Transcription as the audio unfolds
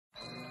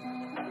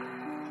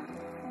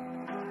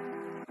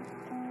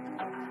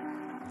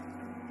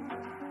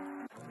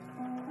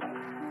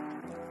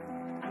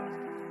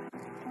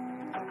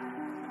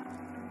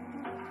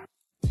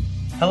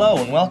Hello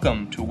and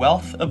welcome to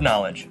Wealth of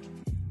Knowledge.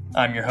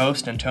 I'm your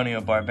host, Antonio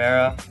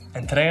Barbera,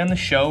 and today on the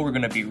show we're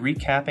going to be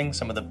recapping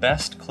some of the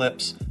best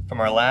clips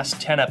from our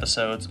last 10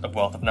 episodes of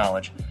Wealth of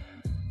Knowledge.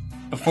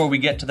 Before we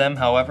get to them,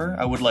 however,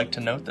 I would like to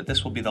note that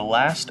this will be the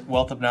last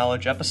Wealth of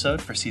Knowledge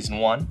episode for Season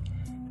 1,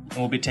 and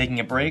we'll be taking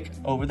a break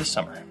over the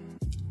summer.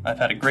 I've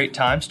had a great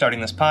time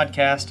starting this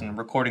podcast and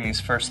recording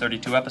these first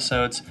 32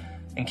 episodes,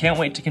 and can't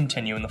wait to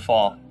continue in the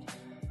fall.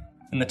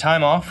 In the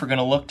time off, we're going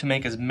to look to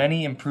make as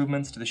many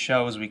improvements to the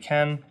show as we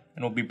can,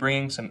 and we'll be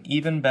bringing some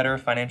even better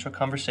financial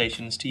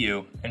conversations to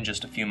you in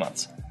just a few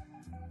months.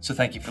 So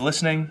thank you for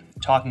listening,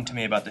 talking to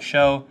me about the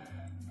show,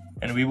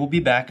 and we will be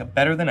back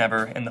better than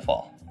ever in the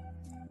fall.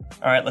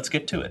 Alright, let's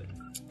get to it.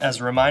 As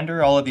a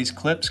reminder, all of these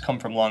clips come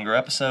from longer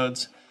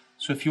episodes,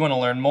 so if you want to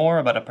learn more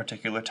about a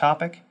particular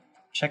topic,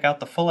 check out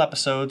the full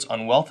episodes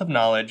on Wealth of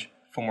Knowledge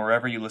from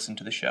wherever you listen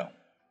to the show.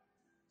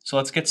 So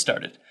let's get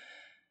started.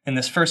 In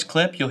this first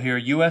clip, you'll hear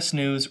U.S.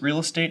 News real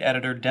estate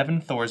editor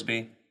Devin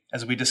Thorsby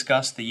as we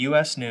discuss the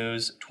U.S.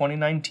 News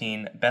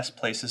 2019 Best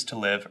Places to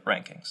Live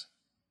rankings.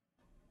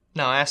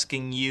 Now,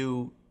 asking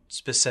you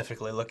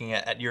specifically, looking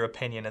at your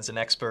opinion as an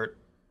expert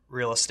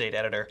real estate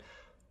editor,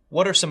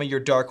 what are some of your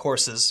dark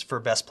horses for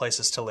best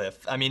places to live?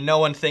 I mean, no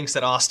one thinks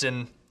that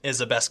Austin is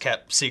a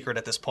best-kept secret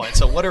at this point,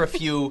 so what are a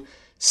few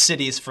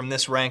cities from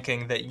this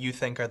ranking that you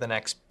think are the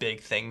next big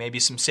thing? Maybe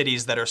some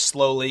cities that are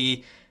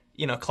slowly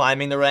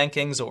climbing the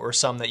rankings, or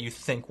some that you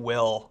think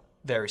will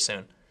very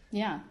soon?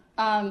 Yeah.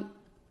 A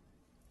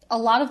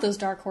lot of those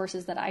dark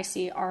horses that I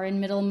see are in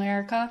Middle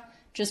America,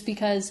 just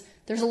because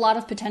there's a lot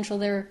of potential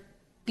there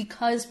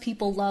because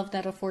people love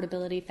that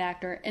affordability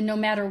factor. And no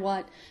matter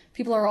what,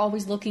 people are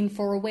always looking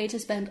for a way to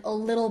spend a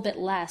little bit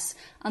less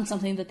on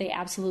something that they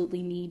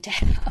absolutely need to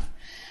have,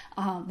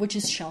 which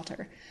is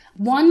shelter.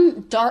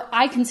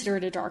 I consider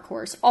it a dark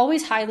horse,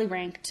 always highly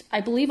ranked.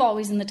 I believe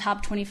always in the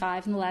top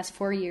 25 in the last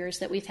 4 years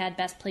that we've had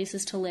best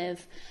places to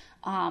live,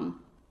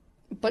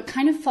 but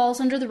kind of falls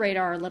under the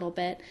radar a little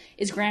bit,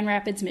 is Grand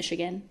Rapids,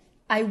 Michigan.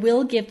 I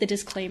will give the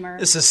disclaimer.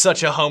 This is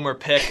such a homer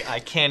pick, I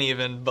can't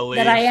even believe.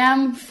 That I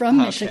am from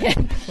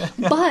Michigan,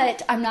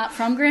 but I'm not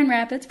from Grand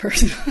Rapids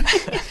personally.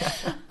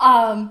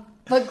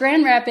 But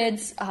Grand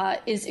Rapids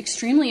is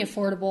extremely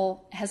affordable,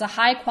 has a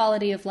high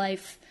quality of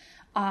life,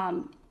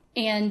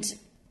 and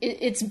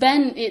it's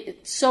been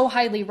so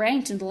highly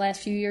ranked in the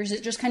last few years,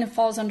 it just kind of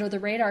falls under the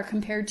radar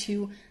compared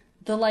to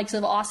the likes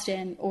of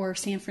Austin or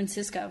San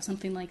Francisco,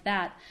 something like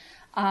that.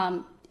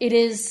 It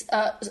is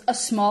a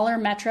smaller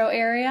metro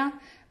area,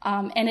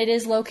 and it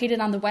is located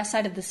on the west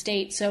side of the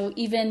state. So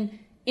even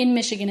in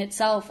Michigan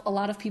itself, a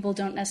lot of people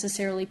don't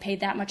necessarily pay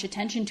that much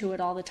attention to it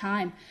all the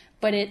time.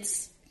 But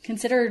it's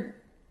considered,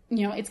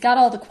 it's got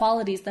all the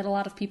qualities that a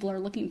lot of people are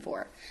looking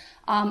for.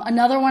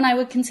 Another one I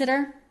would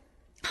consider,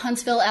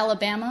 Huntsville,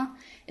 Alabama.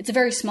 It's a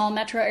very small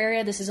metro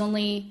area. This is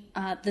only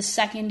the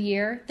second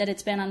year that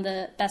it's been on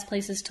the best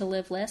places to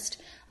live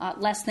list,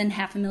 less than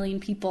 500,000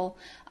 people.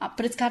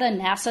 But it's got a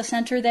NASA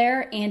center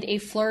there and a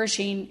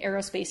flourishing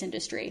aerospace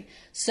industry.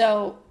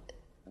 So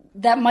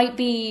that might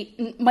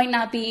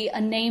not be a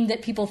name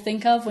that people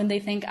think of when they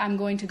think I'm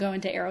going to go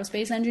into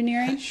aerospace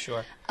engineering.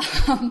 Sure.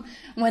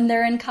 When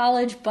they're in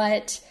college,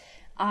 but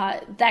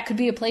that could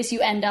be a place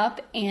you end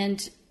up,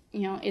 and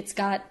it's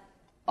got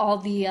all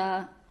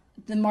the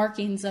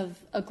markings of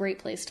a great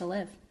place to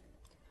live.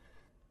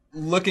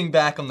 Looking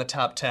back on the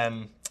top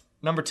 10,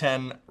 number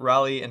 10,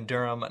 Raleigh and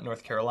Durham,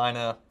 North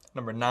Carolina.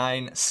 Number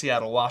 9,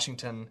 Seattle,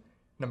 Washington.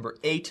 Number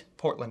 8,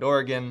 Portland,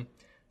 Oregon.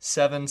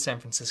 7, San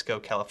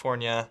Francisco,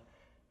 California.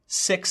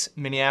 6,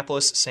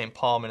 Minneapolis, St.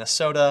 Paul,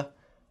 Minnesota.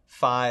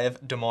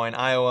 5, Des Moines,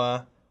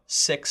 Iowa.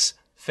 6,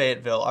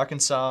 Fayetteville,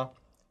 Arkansas.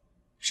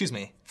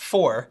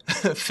 4,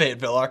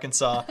 Fayetteville,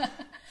 Arkansas.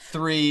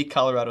 3,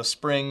 Colorado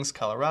Springs,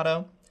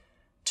 Colorado.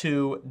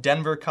 2,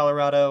 Denver,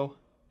 Colorado,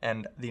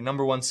 and the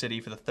number 1 city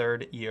for the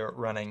third year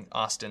running,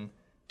 Austin,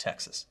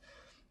 Texas.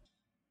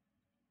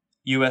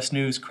 U.S.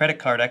 News credit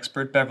card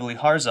expert Beverly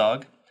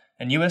Harzog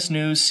and U.S.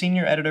 News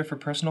senior editor for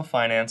personal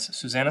finance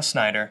Susanna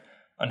Snyder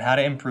on how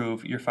to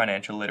improve your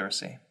financial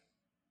literacy.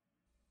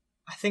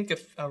 I think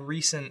a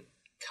recent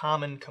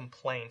common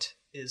complaint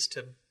is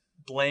to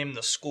blame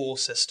the school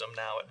system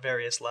now at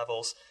various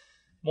levels.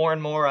 More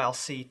and more I'll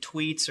see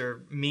tweets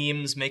or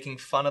memes making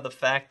fun of the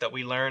fact that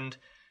we learned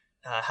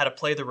how to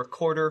play the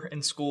recorder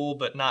in school,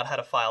 but not how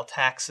to file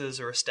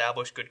taxes or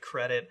establish good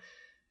credit.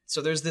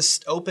 So there's this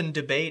open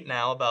debate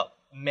now about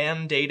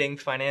mandating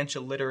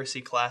financial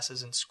literacy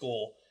classes in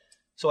school.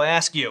 So I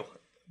ask you,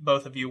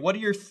 both of you, what are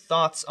your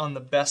thoughts on the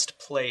best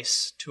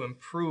place to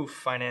improve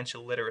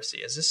financial literacy?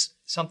 Is this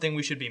something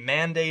we should be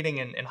mandating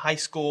in high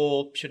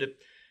school?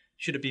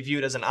 Should it be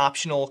viewed as an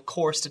optional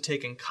course to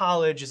take in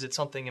college? Is it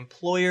something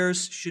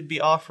employers should be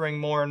offering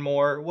more and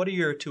more? What are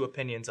your two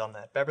opinions on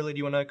that? Beverly, do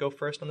you want to go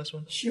first on this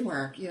one?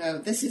 Sure.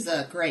 This is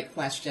a great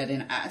question,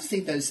 and I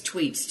see those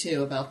tweets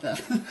too about the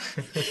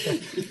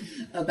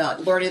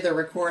about learning the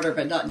recorder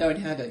but not knowing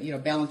how to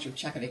balance your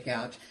checking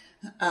account.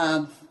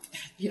 I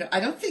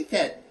don't think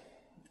that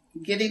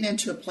getting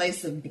into a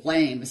place of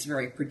blame is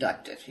very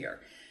productive here.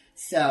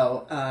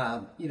 So,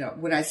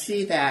 when I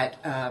see that,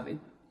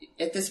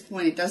 at this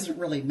point, it doesn't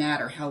really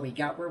matter how we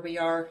got where we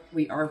are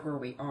where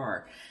we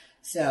are.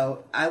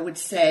 So I would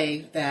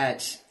say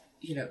that,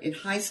 in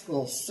high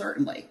school,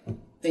 certainly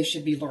they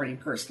should be learning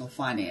personal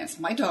finance.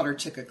 My daughter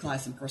took a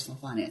class in personal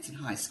finance in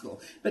high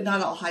school, but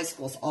not all high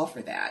schools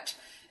offer that.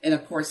 And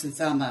of course,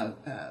 since I'm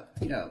a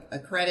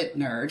credit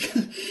nerd,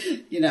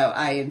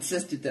 I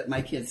insisted that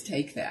my kids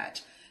take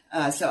that.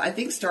 So I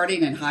think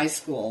starting in high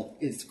school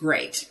is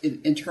great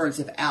in terms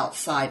of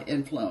outside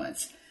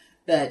influence,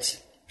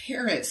 but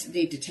parents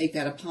need to take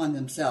that upon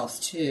themselves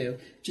too,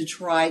 to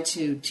try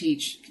to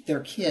teach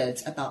their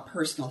kids about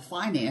personal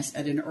finance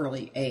at an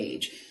early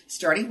age,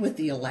 starting with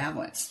the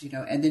allowance,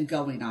 and then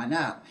going on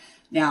up.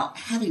 Now,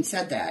 having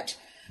said that,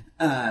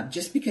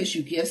 just because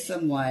you give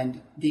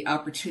someone the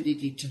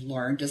opportunity to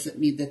learn doesn't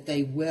mean that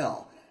they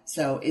will.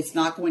 So it's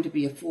not going to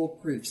be a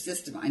foolproof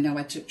system. I know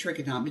I took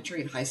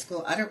trigonometry in high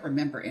school. I don't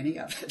remember any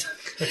of it.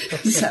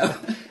 So,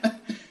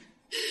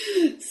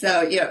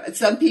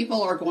 some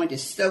people are going to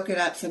soak it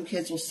up. Some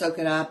kids will soak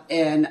it up,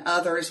 and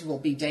others will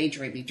be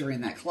daydreaming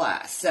during that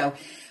class. So,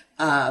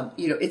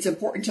 it's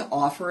important to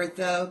offer it,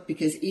 though,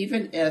 because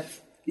even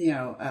if,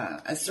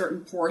 a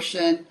certain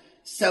portion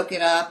soak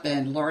it up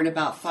and learn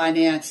about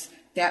finance,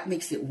 that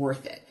makes it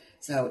worth it.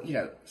 So,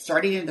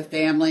 starting in the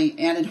family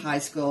and in high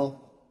school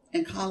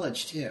and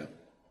college, too.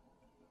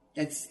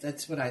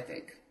 That's what I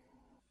think.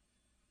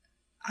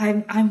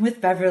 I'm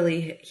with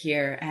Beverly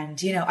here, and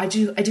I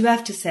do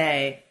have to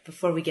say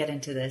before we get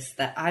into this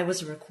that I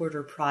was a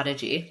recorder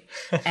prodigy,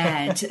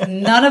 and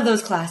none of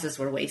those classes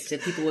were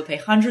wasted. People would pay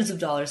hundreds of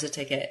dollars a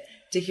ticket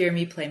to hear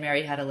me play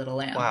 "Mary Had a Little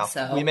Lamb." Wow,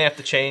 so we may have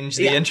to change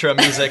the intro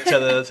music to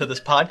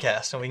this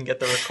podcast, and we can get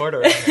the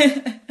recorder in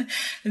here.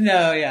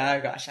 No, yeah,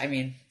 gosh, I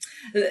mean,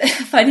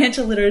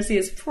 financial literacy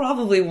is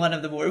probably one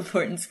of the more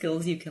important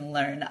skills you can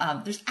learn.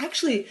 There's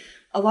actually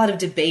a lot of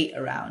debate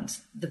around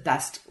the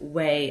best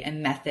way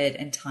and method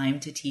and time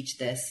to teach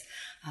this.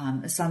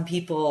 Some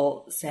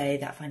people say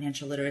that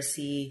financial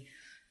literacy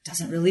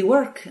doesn't really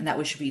work and that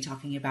we should be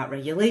talking about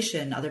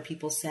regulation. Other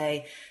people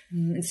say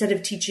instead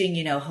of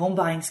teaching, home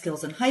buying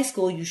skills in high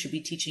school, you should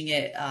be teaching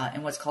it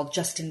in what's called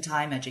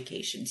just-in-time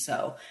education.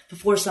 So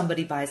before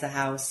somebody buys a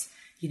house,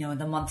 in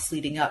the months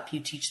leading up, you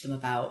teach them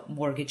about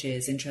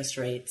mortgages, interest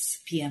rates,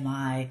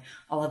 PMI,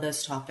 all of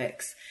those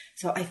topics.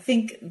 So I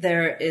think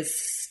there is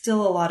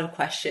still a lot of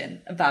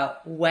question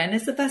about when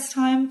is the best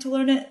time to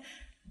learn it.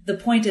 The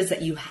point is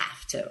that you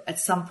have to, at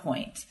some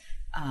point,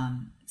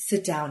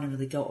 sit down and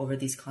really go over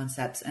these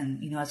concepts.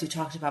 And, as we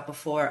talked about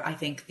before, I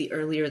think the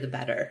earlier the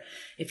better.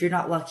 If you're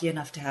not lucky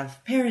enough to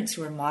have parents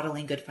who are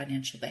modeling good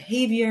financial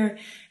behavior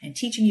and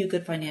teaching you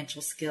good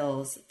financial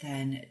skills,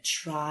 then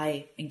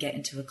try and get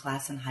into a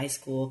class in high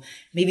school.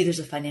 Maybe there's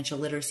a financial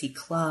literacy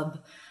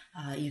club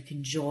you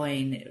can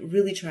join.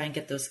 Really try and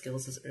get those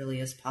skills as early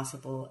as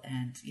possible.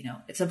 And,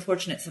 it's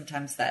unfortunate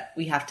sometimes that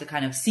we have to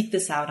kind of seek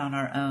this out on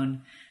our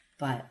own,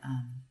 but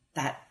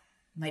that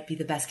might be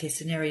the best case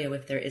scenario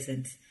if there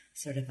isn't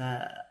sort of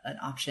an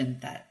option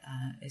that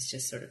is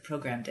just sort of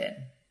programmed in.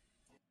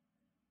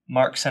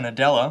 Mark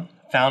Senadella,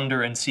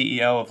 founder and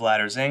CEO of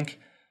Ladders Inc.,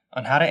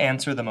 on how to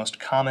answer the most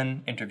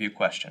common interview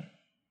question.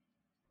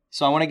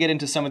 So I want to get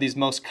into some of these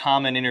most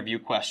common interview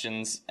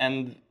questions,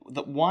 and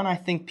the one I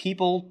think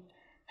people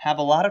have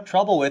a lot of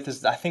trouble with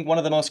is, I think, one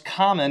of the most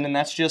common, and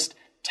that's just,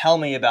 tell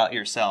me about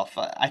yourself.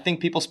 I think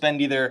people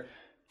spend either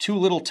too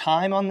little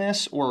time on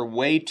this or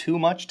way too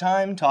much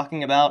time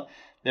talking about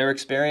their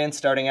experience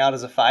starting out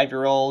as a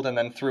 5-year-old and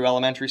then through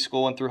elementary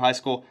school and through high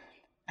school.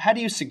 How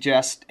do you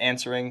suggest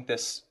answering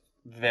this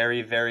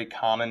very, very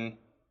common,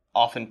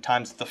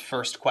 oftentimes the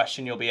first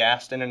question you'll be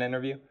asked in an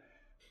interview?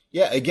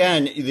 Yeah,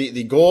 again,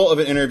 the goal of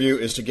an interview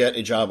is to get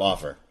a job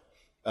offer.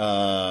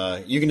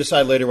 You can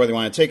decide later whether you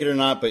want to take it or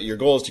not, but your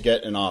goal is to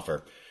get an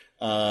offer.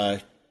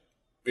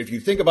 If you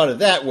think about it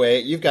that way,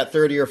 you've got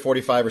 30 or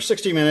 45 or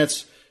 60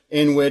 minutes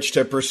in which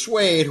to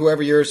persuade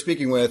whoever you're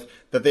speaking with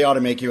that they ought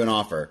to make you an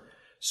offer.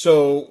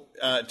 So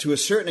to a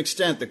certain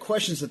extent, the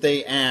questions that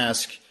they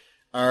ask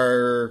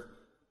are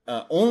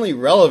only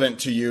relevant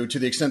to you to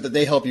the extent that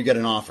they help you get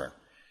an offer.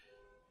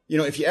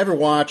 If you ever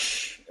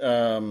watch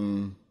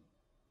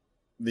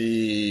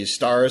the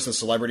stars, the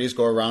celebrities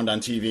go around on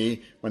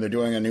TV when they're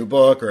doing a new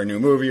book or a new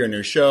movie or a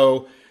new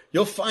show,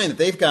 you'll find that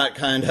they've got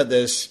kind of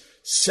this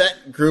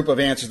set group of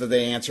answers that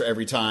they answer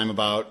every time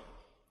about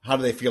how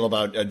do they feel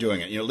about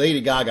doing it. Lady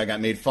Gaga got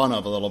made fun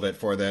of a little bit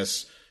for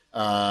this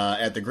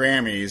at the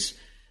Grammys,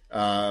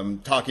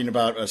 talking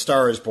about A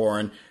Star Is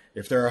Born.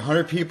 If there are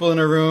 100 people in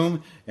a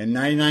room and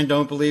 99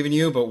 don't believe in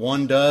you, but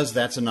one does,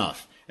 that's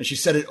enough. And she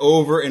said it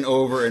over and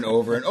over and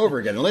over and over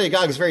again. And Lady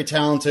Gaga is a very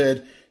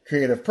talented,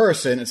 creative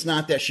person. It's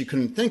not that she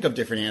couldn't think of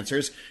different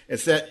answers.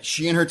 It's that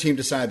she and her team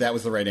decided that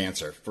was the right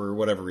answer for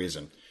whatever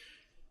reason.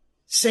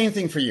 Same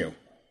thing for you.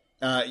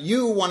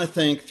 You want to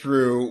think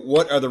through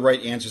what are the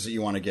right answers that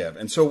you want to give.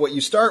 And so what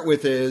you start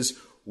with is,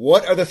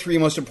 what are the 3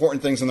 most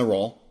important things in the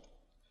role?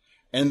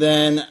 And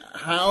then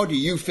how do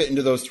you fit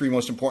into those 3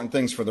 most important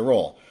things for the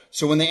role?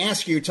 So when they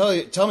ask you,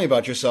 tell me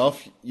about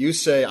yourself, you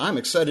say, I'm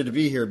excited to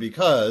be here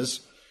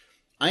because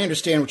I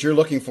understand what you're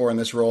looking for in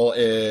this role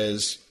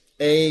is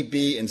A,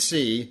 B, and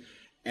C.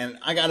 And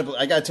I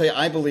gotta tell you,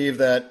 I believe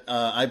that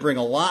I bring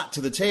a lot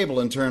to the table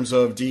in terms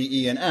of D,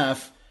 E, and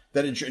F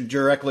that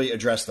directly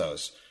address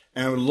those.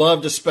 And I would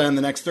love to spend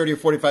the next 30 or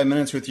 45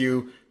 minutes with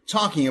you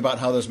talking about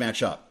how those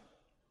match up.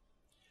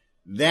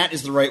 That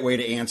is the right way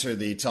to answer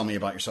the tell me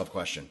about yourself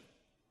question.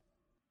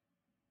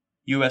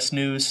 U.S.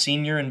 News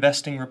senior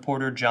investing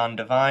reporter John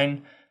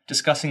Devine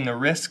discussing the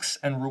risks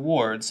and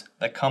rewards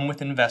that come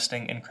with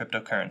investing in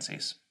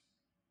cryptocurrencies.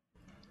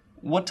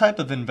 What type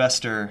of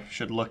investor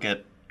should look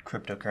at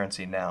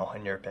cryptocurrency now,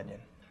 in your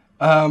opinion?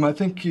 I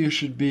think you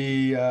should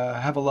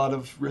have a lot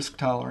of risk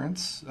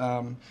tolerance,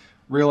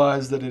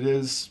 realize that it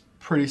is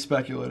pretty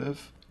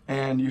speculative,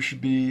 and you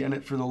should be in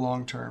it for the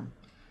long term.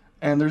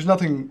 And there's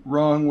nothing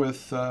wrong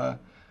with a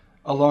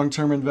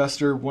long-term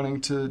investor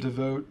wanting to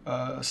devote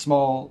a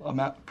small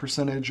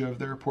percentage of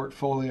their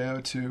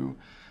portfolio to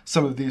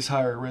some of these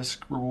higher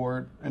risk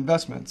reward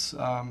investments.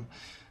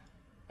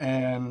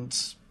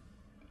 And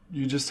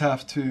you just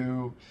have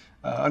to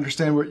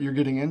understand what you're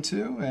getting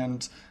into,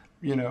 and,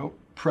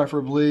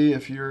 preferably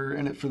if you're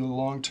in it for the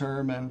long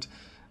term and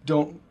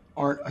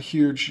aren't a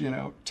huge,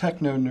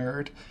 techno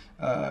nerd,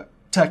 not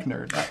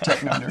techno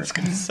nerd. I was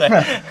going to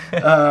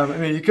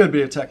say. You could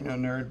be a techno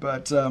nerd,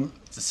 but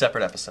it's a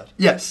separate episode.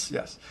 Yes.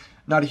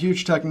 Not a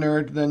huge tech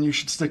nerd, then you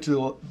should stick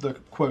to the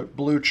quote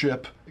blue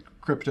chip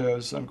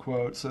cryptos,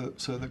 unquote. So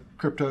the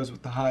cryptos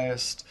with the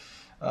highest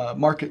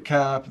market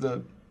cap,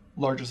 the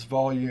largest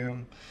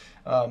volume,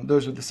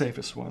 those are the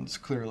safest ones,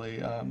 clearly.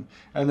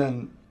 And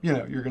then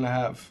you're going to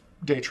have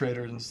day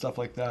traders and stuff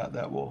like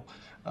that will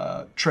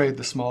trade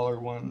the smaller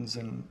ones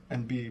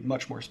and be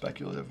much more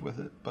speculative with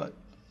it. But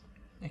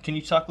can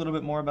you talk a little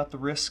bit more about the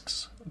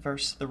risks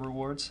versus the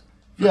rewards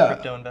for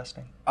crypto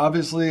investing?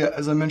 Obviously,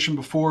 as I mentioned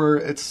before,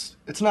 it's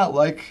not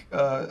like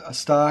a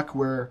stock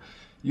where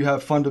you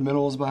have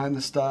fundamentals behind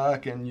the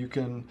stock and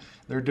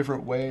there are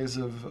different ways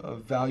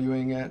of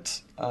valuing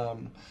it.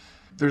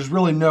 There's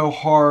really no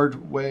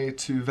hard way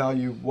to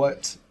value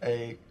what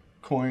a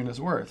coin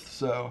is worth.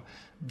 So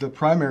the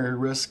primary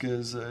risk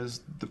is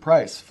the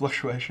price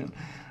fluctuation.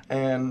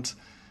 And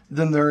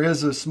then there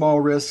is a small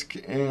risk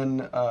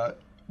in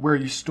where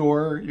you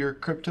store your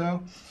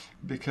crypto,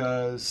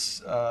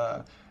 because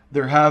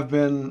there have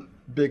been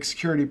big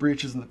security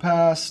breaches in the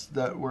past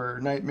that were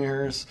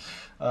nightmares.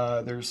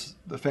 There's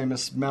the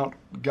famous Mt.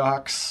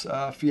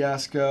 Gox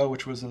fiasco,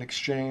 which was an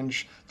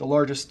exchange, the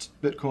largest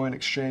Bitcoin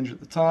exchange at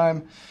the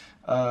time,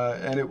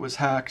 and it was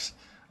hacked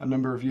a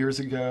number of years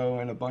ago,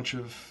 and a bunch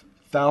of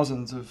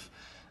thousands of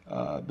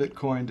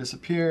Bitcoin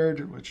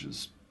disappeared, which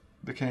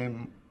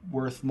became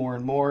worth more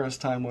and more as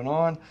time went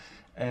on.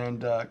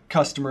 And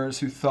customers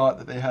who thought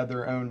that they had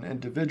their own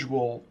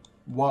individual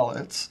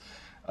wallets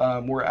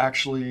were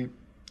actually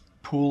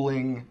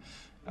pooling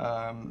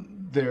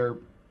their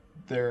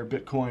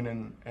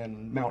Bitcoin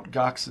and Mt.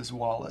 Gox's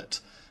wallet.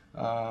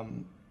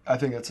 I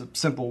think that's a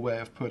simple way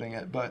of putting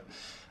it. But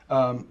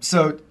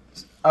so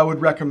I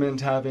would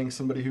recommend having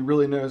somebody who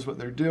really knows what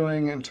they're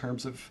doing in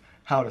terms of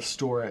how to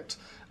store it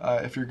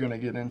if you're going to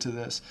get into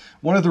this.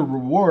 One of the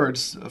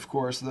rewards, of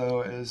course,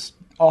 though, is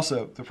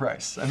also the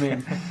price.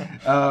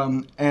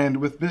 And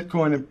with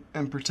Bitcoin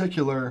in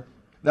particular,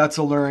 that's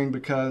alluring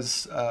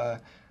because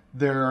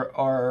there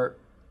are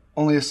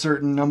only a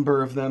certain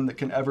number of them that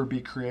can ever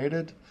be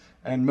created,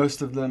 and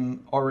most of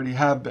them already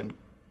have been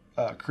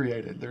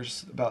created.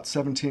 There's about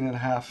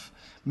 17.5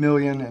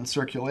 million in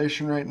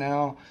circulation right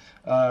now,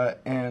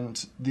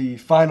 and the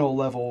final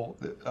level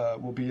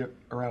will be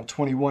around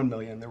 21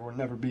 million. There will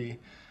never be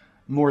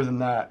more than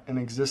that in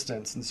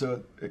existence, and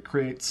so it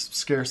creates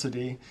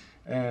scarcity.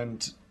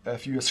 And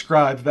if you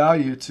ascribe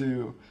value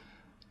to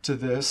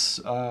this,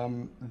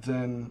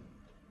 then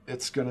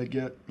it's going to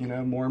get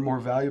more and more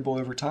valuable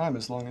over time,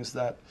 as long as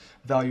that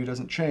value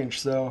doesn't change.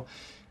 So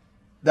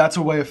that's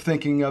a way of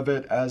thinking of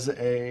it as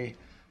a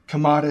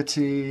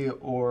commodity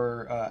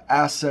or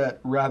asset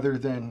rather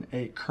than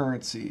a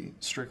currency,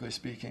 strictly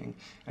speaking.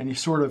 And you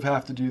sort of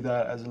have to do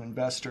that as an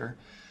investor.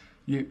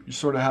 You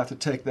sort of have to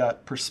take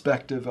that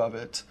perspective of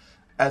it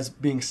as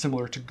being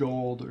similar to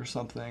gold or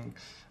something,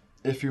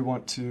 if you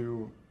want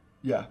to,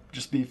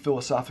 just be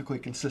philosophically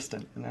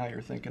consistent in how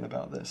you're thinking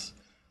about this.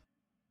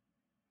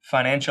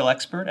 Financial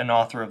expert and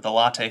author of The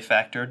Latte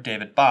Factor,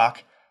 David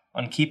Bach,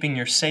 on keeping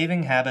your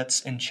saving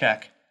habits in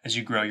check as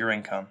you grow your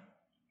income.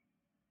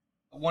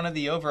 One of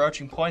the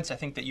overarching points I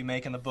think that you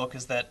make in the book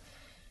is that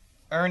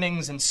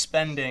earnings and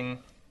spending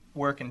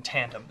work in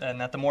tandem, and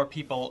that the more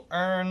people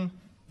earn,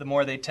 the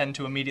more they tend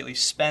to immediately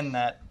spend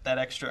that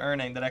extra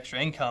earning, that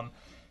extra income.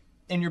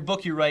 In your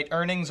book, you write,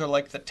 earnings are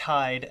like the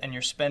tide and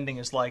your spending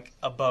is like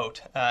a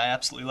boat. I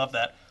absolutely love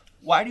that.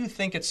 Why do you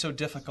think it's so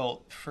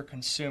difficult for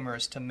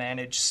consumers to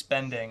manage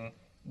spending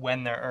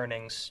when their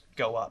earnings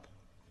go up?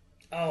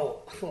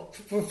 Oh, well,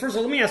 first of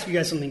all, let me ask you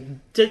guys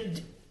something.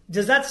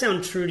 Does that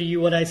sound true to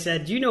you, what I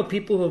said? Do you know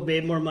people who have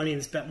made more money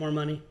and spent more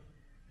money?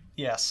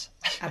 Yes.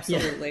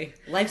 Absolutely.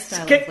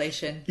 Lifestyle Okay.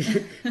 inflation.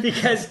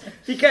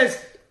 because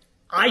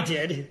I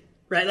did,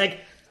 right?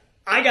 Like,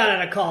 I got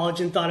out of college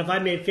and thought if I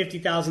made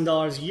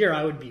 $50,000 a year,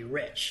 I would be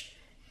rich.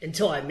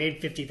 Until I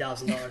made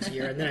 $50,000 a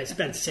year, and then I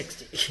spent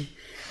 $60,000.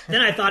 Then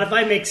I thought if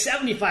I make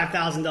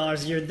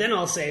 $75,000 a year, then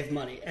I'll save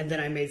money. And then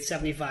I made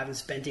 $75,000 and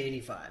spent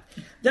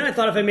 $85,000. Then I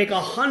thought if I make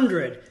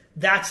 $100,000,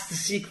 that's the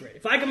secret.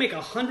 If I can make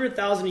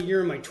 $100,000 a year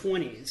in my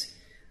 20s,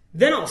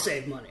 then I'll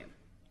save money.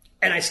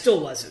 And I still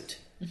wasn't.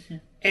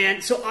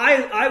 And so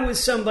I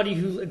was somebody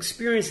who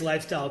experienced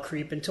lifestyle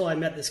creep until I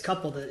met this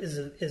couple that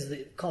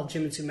is called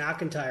Jim and Sue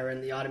McIntyre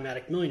in the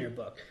Automatic Millionaire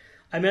book.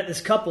 I met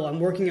this couple. I'm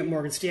working at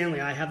Morgan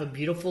Stanley. I have a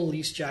beautiful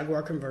leased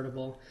Jaguar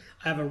convertible.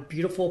 I have a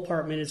beautiful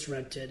apartment. It's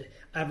rented.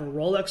 I have a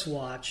Rolex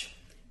watch,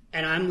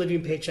 and I'm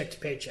living paycheck to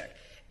paycheck.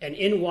 And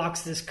in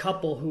walks this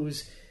couple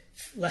who's,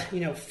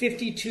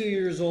 52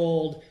 years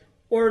old,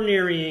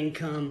 ordinary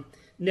income,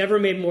 never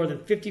made more than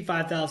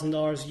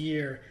 $55,000 a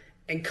year,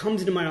 and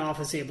comes into my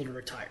office able to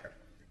retire.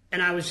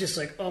 And I was just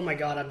like, oh my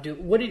God,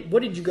 what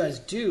did you guys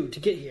do to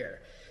get here?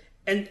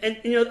 And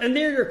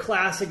they're your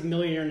classic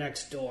millionaire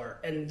next door.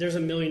 And there's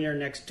a millionaire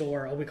next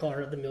door. We call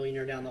her the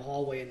millionaire down the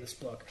hallway in this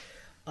book.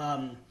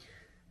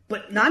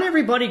 But not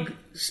everybody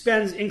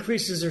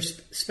increases their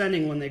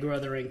spending when they grow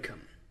their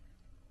income.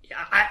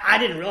 I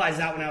didn't realize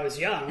that when I was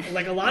young.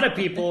 Like, a lot of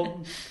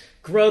people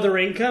grow their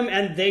income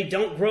and they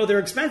don't grow their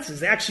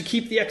expenses. They actually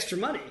keep the extra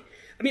money.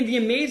 I mean, the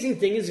amazing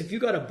thing is if you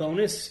got a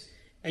bonus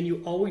and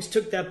you always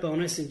took that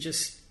bonus and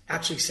just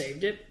actually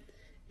saved it,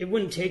 it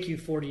wouldn't take you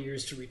 40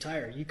 years to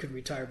retire. You could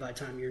retire by the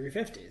time you're in your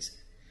 50s.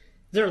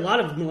 There are a lot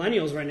of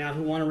millennials right now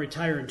who want to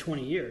retire in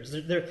 20 years.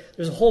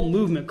 There's a whole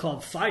movement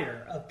called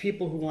FIRE of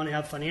people who want to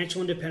have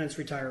financial independence,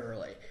 retire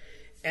early.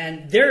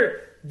 And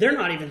they're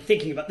not even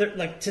thinking about,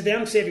 to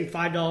them, saving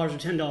 $5 or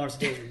 $10 a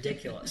day is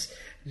ridiculous.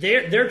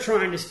 They're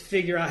trying to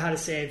figure out how to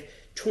save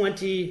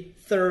 20,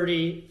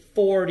 30,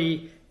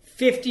 40,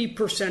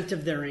 50%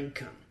 of their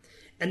income.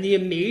 And the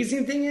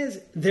amazing thing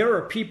is there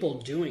are people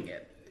doing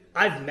it.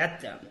 I've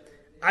met them.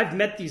 I've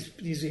met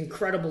these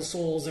incredible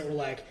souls that were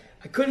like,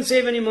 I couldn't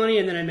save any money,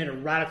 and then I made a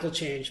radical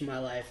change in my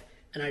life,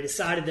 and I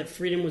decided that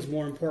freedom was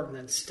more important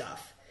than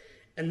stuff.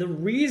 And the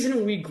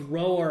reason we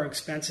grow our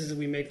expenses and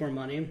we make more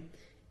money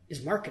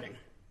is marketing.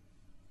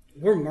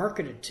 We're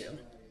marketed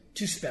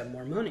to spend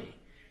more money.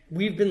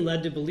 We've been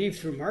led to believe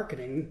through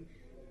marketing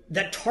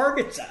that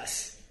targets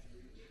us.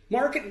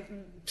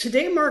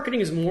 Today, marketing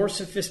is more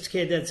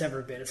sophisticated than it's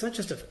ever been. It's not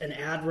just an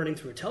ad running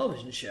through a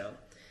television show.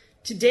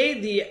 Today,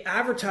 the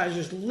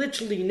advertisers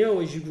literally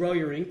know as you grow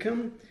your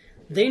income,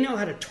 they know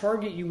how to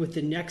target you with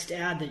the next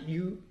ad that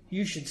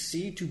you should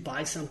see to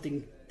buy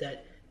something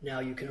that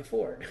now you can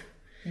afford.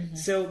 Mm-hmm.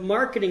 So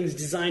marketing is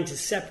designed to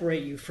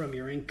separate you from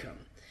your income.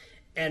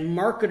 And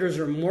marketers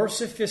are more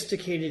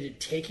sophisticated at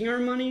taking our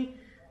money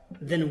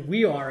than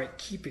we are at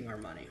keeping our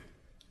money.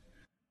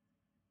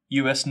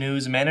 U.S.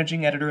 News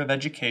Managing Editor of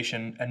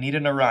Education, Anita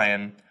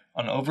Narayan,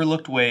 on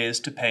overlooked ways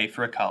to pay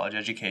for a college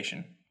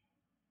education.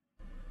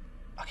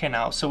 Okay,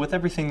 now, so with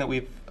everything that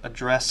we've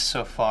addressed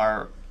so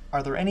far,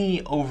 are there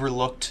any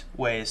overlooked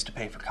ways to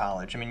pay for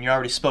college? I mean, you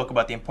already spoke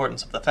about the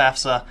importance of the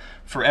FAFSA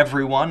for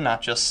everyone,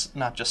 not just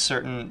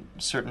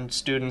certain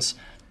students.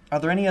 Are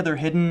there any other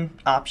hidden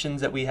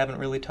options that we haven't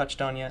really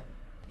touched on yet?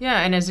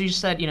 Yeah, and as you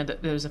said,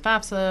 there's a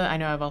FAFSA. I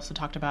know I've also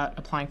talked about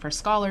applying for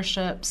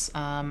scholarships.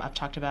 I've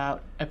talked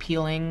about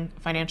appealing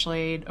financial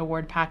aid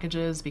award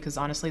packages because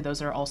honestly,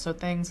 those are also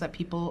things that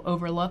people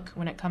overlook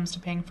when it comes to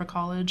paying for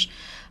college.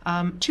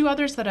 Two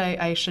others that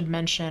I should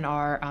mention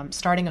are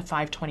starting a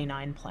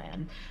 529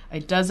 plan.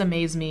 It does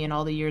amaze me in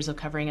all the years of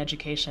covering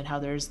education how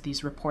there's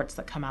these reports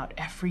that come out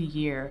every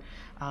year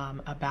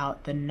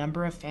about the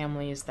number of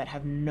families that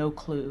have no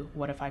clue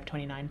what a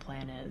 529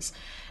 plan is.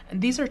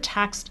 And these are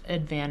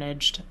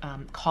tax-advantaged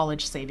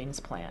college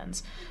savings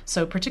plans.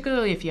 So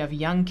particularly if you have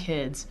young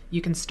kids,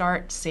 you can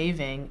start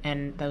saving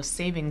and those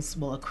savings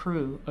will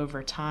accrue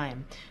over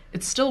time.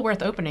 It's still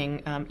worth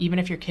opening even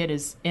if your kid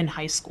is in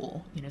high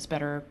school. It's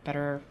better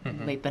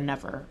late than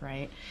never,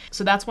 right?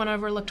 So that's one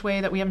overlooked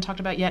way that we haven't talked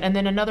about yet. And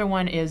then another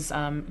one is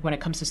when it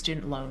comes to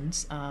student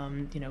loans,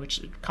 which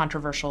is a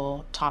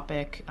controversial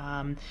topic.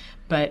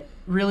 But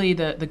really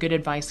the good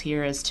advice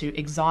here is to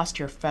exhaust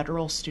your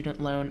federal student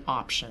loan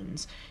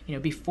options.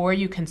 Before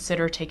you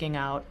consider taking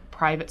out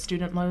private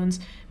student loans,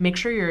 make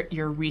sure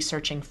you're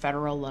researching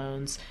federal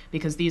loans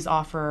because these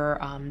offer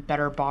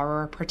better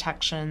borrower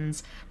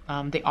protections.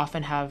 They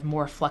often have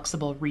more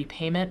flexible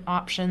repayment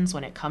options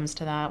when it comes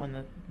to that, when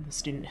the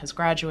student has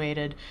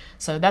graduated.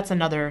 So that's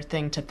another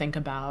thing to think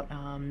about.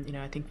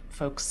 I think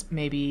folks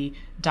maybe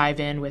dive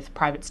in with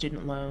private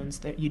student loans,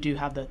 that you do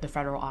have the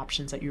federal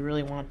options that you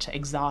really want to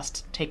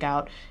exhaust, take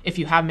out. If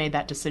you have made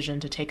that decision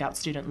to take out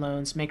student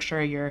loans, make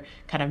sure you're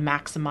kind of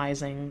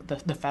maximizing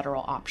the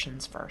federal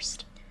options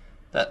first.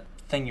 That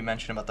thing you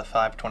mentioned about the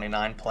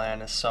 529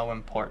 plan is so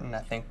important.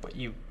 I think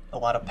a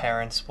lot of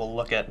parents will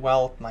look at,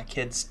 well, my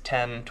kid's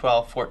 10,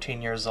 12,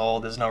 14 years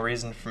old. There's no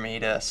reason for me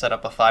to set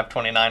up a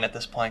 529 at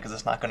this point because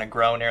it's not going to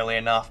grow nearly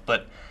enough.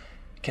 But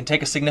can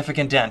take a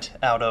significant dent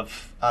out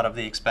of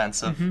the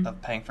expense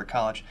of paying for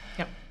college.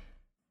 Yep.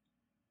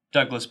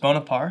 Douglas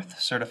Bonaparte,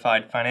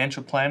 certified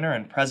financial planner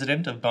and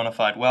president of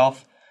Bonafide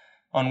Wealth,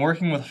 on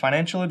working with a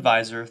financial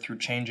advisor through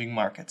changing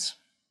markets.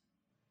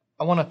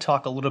 I want to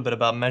talk a little bit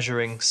about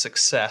measuring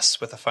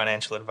success with a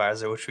financial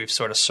advisor, which we've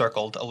sort of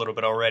circled a little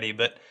bit already,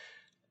 but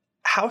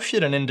how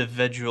should an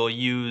individual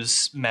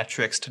use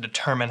metrics to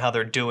determine how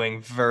they're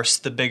doing versus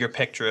the bigger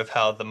picture of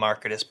how the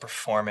market is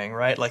performing,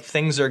 right? Like,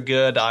 things are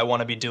good, I want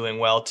to be doing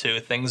well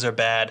too. Things are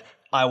bad,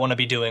 I want to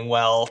be doing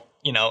well,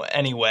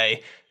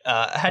 anyway.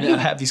 How do you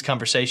have these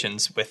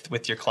conversations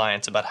with your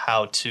clients about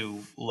how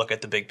to look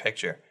at the big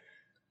picture?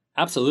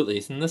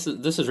 Absolutely. And this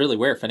is really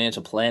where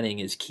financial planning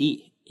is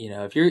key.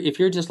 If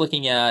you're just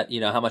looking at,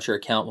 how much your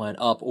account went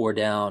up or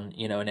down,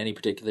 in any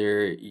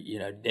particular,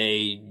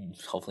 day,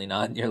 hopefully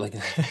not, like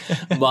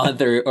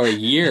month or a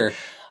year,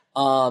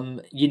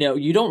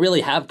 you don't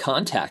really have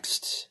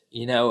context.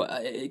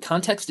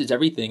 Context is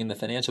everything, and the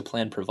financial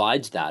plan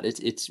provides that.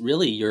 It's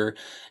really your,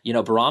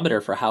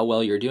 barometer for how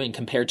well you're doing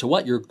compared to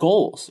what your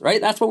goals, right?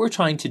 That's what we're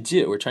trying to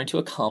do. We're trying to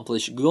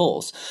accomplish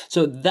goals.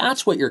 So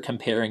that's what you're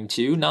comparing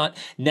to, not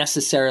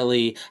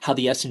necessarily how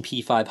the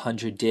S&P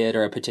 500 did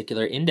or a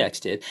particular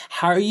index did.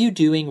 How are you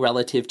doing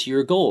relative to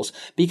your goals?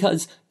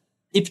 Because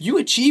if you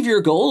achieve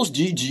your goals,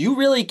 do you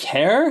really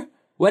care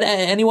what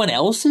anyone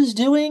else is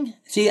doing?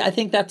 See, I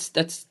think that's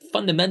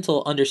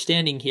fundamental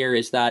understanding here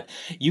is that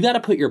you got to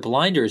put your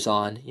blinders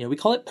on. We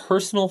call it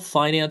personal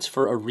finance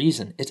for a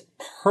reason. It's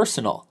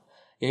personal.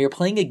 You're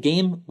playing a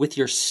game with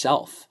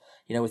yourself,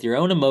 with your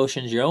own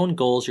emotions, your own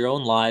goals, your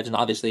own lives, and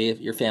obviously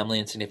if your family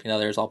and significant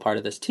other is all part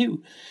of this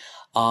too.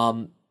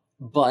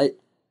 But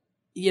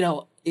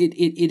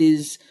it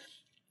is,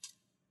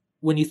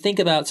 when you think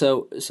about,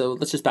 so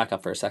let's just back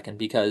up for a second,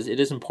 because it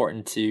is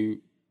important to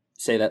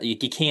say that you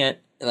can't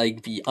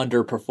be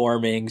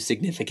underperforming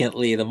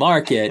significantly the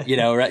market,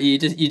 right? You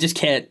just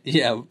can't,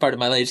 pardon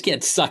my language, you just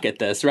can't suck at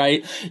this,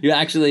 right? You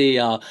actually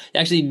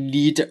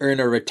need to earn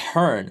a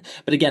return.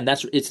 But again,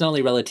 it's not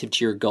only relative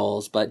to your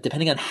goals, but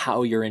depending on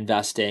how you're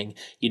investing,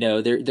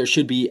 there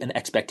should be an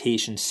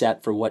expectation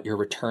set for what your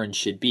return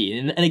should be.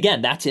 And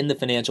again, that's in the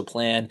financial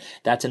plan,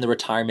 that's in the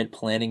retirement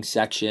planning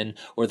section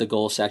or the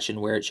goal section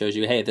where it shows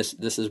you, hey, this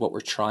is what we're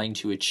trying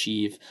to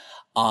achieve.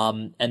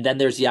 And then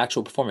there's the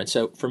actual performance.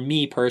 So for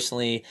me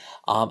personally,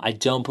 I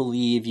don't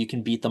believe you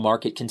can beat the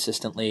market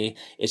consistently.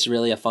 It's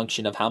really a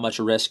function of how much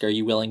risk are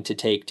you willing to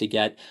take to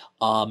get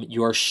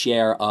your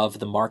share of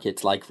the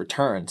market's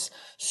returns.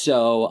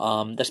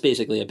 So that's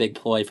basically a big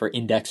ploy for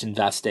index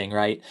investing,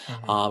 right?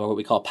 Or what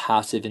we call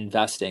passive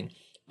investing.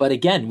 But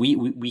again,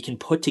 we can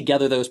put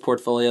together those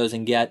portfolios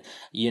and get,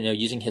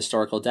 using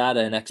historical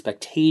data and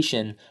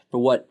expectation for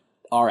what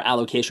our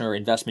allocation or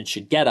investment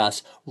should get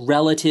us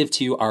relative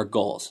to our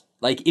goals.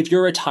 Like, if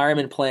your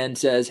retirement plan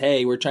says,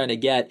 hey, we're trying to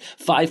get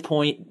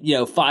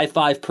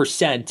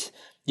 5.55%,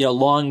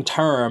 long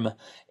term,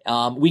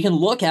 we can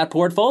look at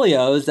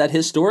portfolios that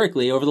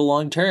historically over the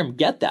long term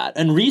get that,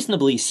 and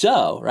reasonably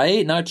so,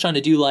 right? Not trying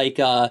to do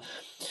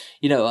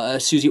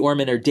Susie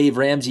Orman or Dave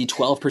Ramsey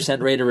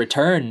 12% rate of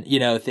return,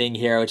 thing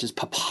here, which is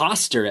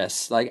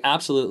preposterous,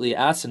 absolutely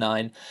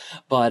asinine.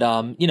 But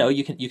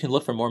you can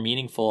look for more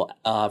meaningful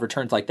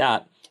returns like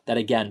that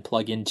again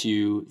plug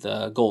into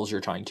the goals you're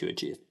trying to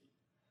achieve.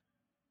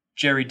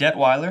 Jerry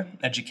Detweiler,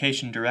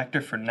 Education Director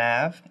for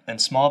NAV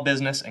and Small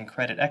Business and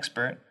Credit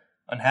Expert,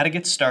 on how to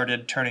get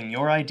started turning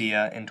your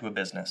idea into a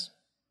business.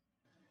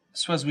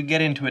 So as we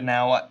get into it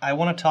now, I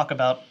want to talk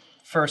about,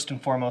 first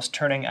and foremost,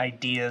 turning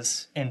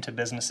ideas into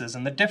businesses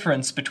and the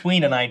difference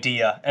between an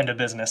idea and a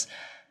business.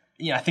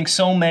 I think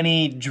so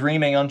many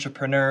dreaming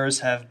entrepreneurs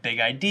have big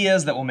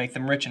ideas that will make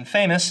them rich and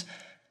famous,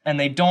 and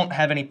they don't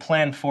have any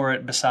plan for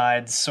it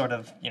besides sort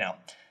of,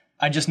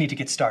 I just need to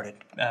get started,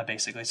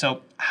 basically.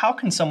 So how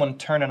can someone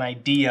turn an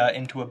idea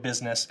into a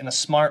business in a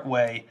smart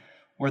way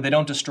where they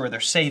don't destroy their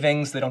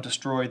savings, they don't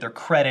destroy their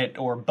credit,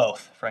 or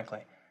both, frankly?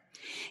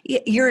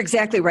 You're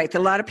exactly right. A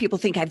lot of people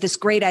think I have this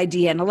great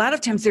idea, and a lot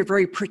of times they're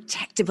very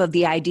protective of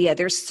the idea.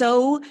 They're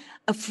so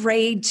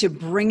afraid to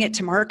bring it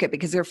to market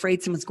because they're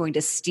afraid someone's going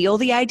to steal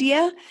the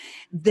idea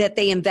that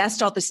they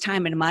invest all this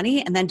time and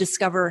money and then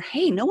discover,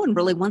 hey, no one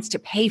really wants to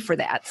pay for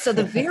that. So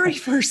the very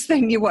first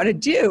thing you want to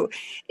do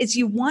is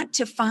you want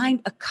to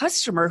find a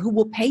customer who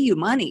will pay you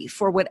money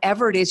for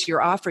whatever it is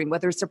you're offering,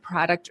 whether it's a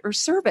product or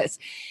service.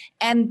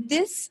 And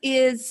this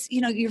is,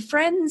 your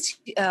friends,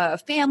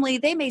 family,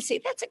 they may say,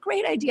 that's a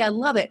great idea, I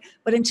love it.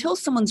 But until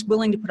someone's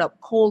willing to put up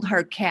cold,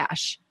 hard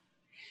cash,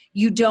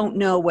 you don't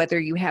know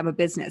whether you have a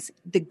business.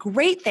 The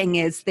great thing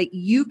is that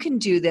you can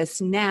do this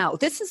now.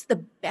 This is the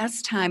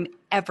best time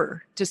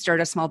ever to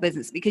start a small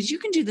business because you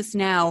can do this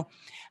now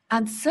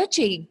on such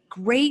a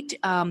great,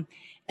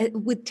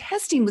 with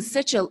testing with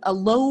such a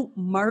low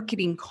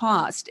marketing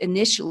cost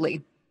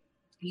initially.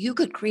 You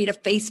could create a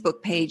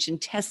Facebook page and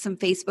test some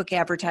Facebook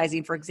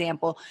advertising, for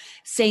example.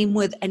 Same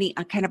with any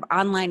kind of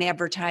online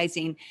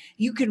advertising.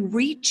 You can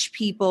reach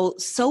people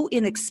so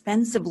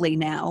inexpensively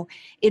now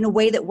in a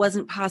way that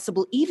wasn't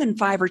possible even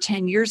 5 or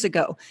 10 years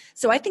ago.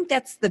 So I think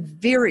that's the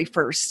very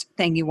first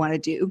thing you want to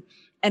do.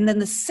 And then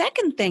the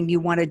second thing you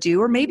want to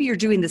do, or maybe you're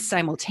doing this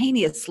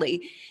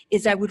simultaneously,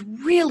 is I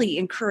would really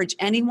encourage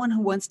anyone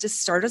who wants to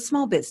start a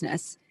small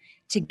business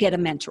to get a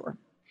mentor.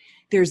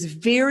 There's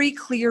very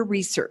clear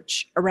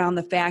research around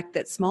the fact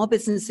that small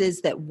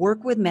businesses that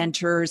work with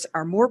mentors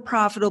are more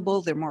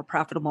profitable, they're more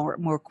profitable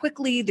more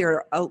quickly,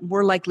 they're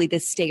more likely to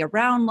stay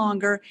around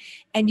longer,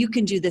 and you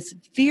can do this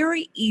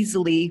very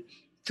easily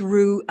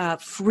through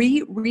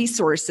free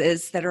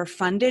resources that are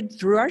funded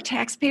through our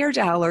taxpayer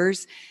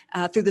dollars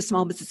through the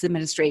Small Business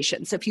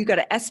Administration. So if you go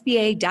to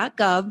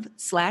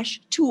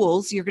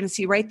sba.gov/tools, you're going to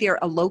see right there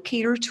a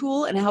locator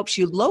tool, and it helps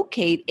you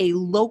locate a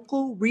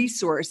local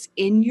resource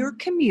in your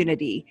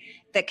community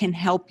that can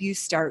help you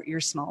start your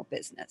small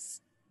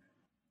business.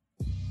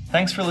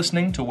 Thanks for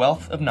listening to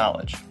Wealth of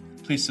Knowledge.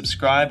 Please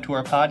subscribe to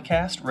our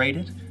podcast, rate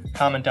it,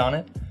 comment on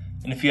it,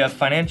 and if you have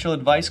financial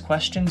advice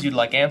questions you'd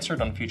like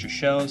answered on future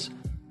shows,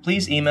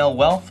 please email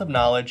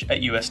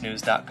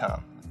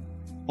wealthofknowledge@usnews.com.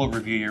 We'll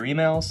review your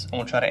emails, and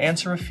we'll try to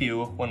answer a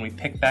few when we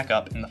pick back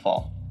up in the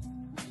fall.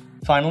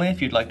 Finally,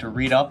 if you'd like to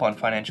read up on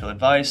financial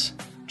advice,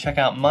 check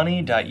out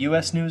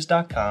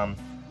money.usnews.com,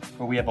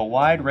 where we have a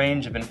wide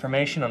range of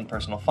information on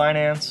personal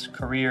finance,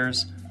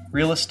 careers,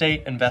 real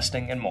estate,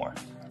 investing, and more.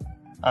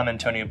 I'm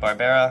Antonio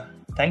Barbera.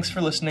 Thanks for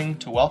listening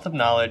to Wealth of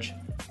Knowledge.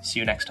 See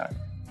you next time.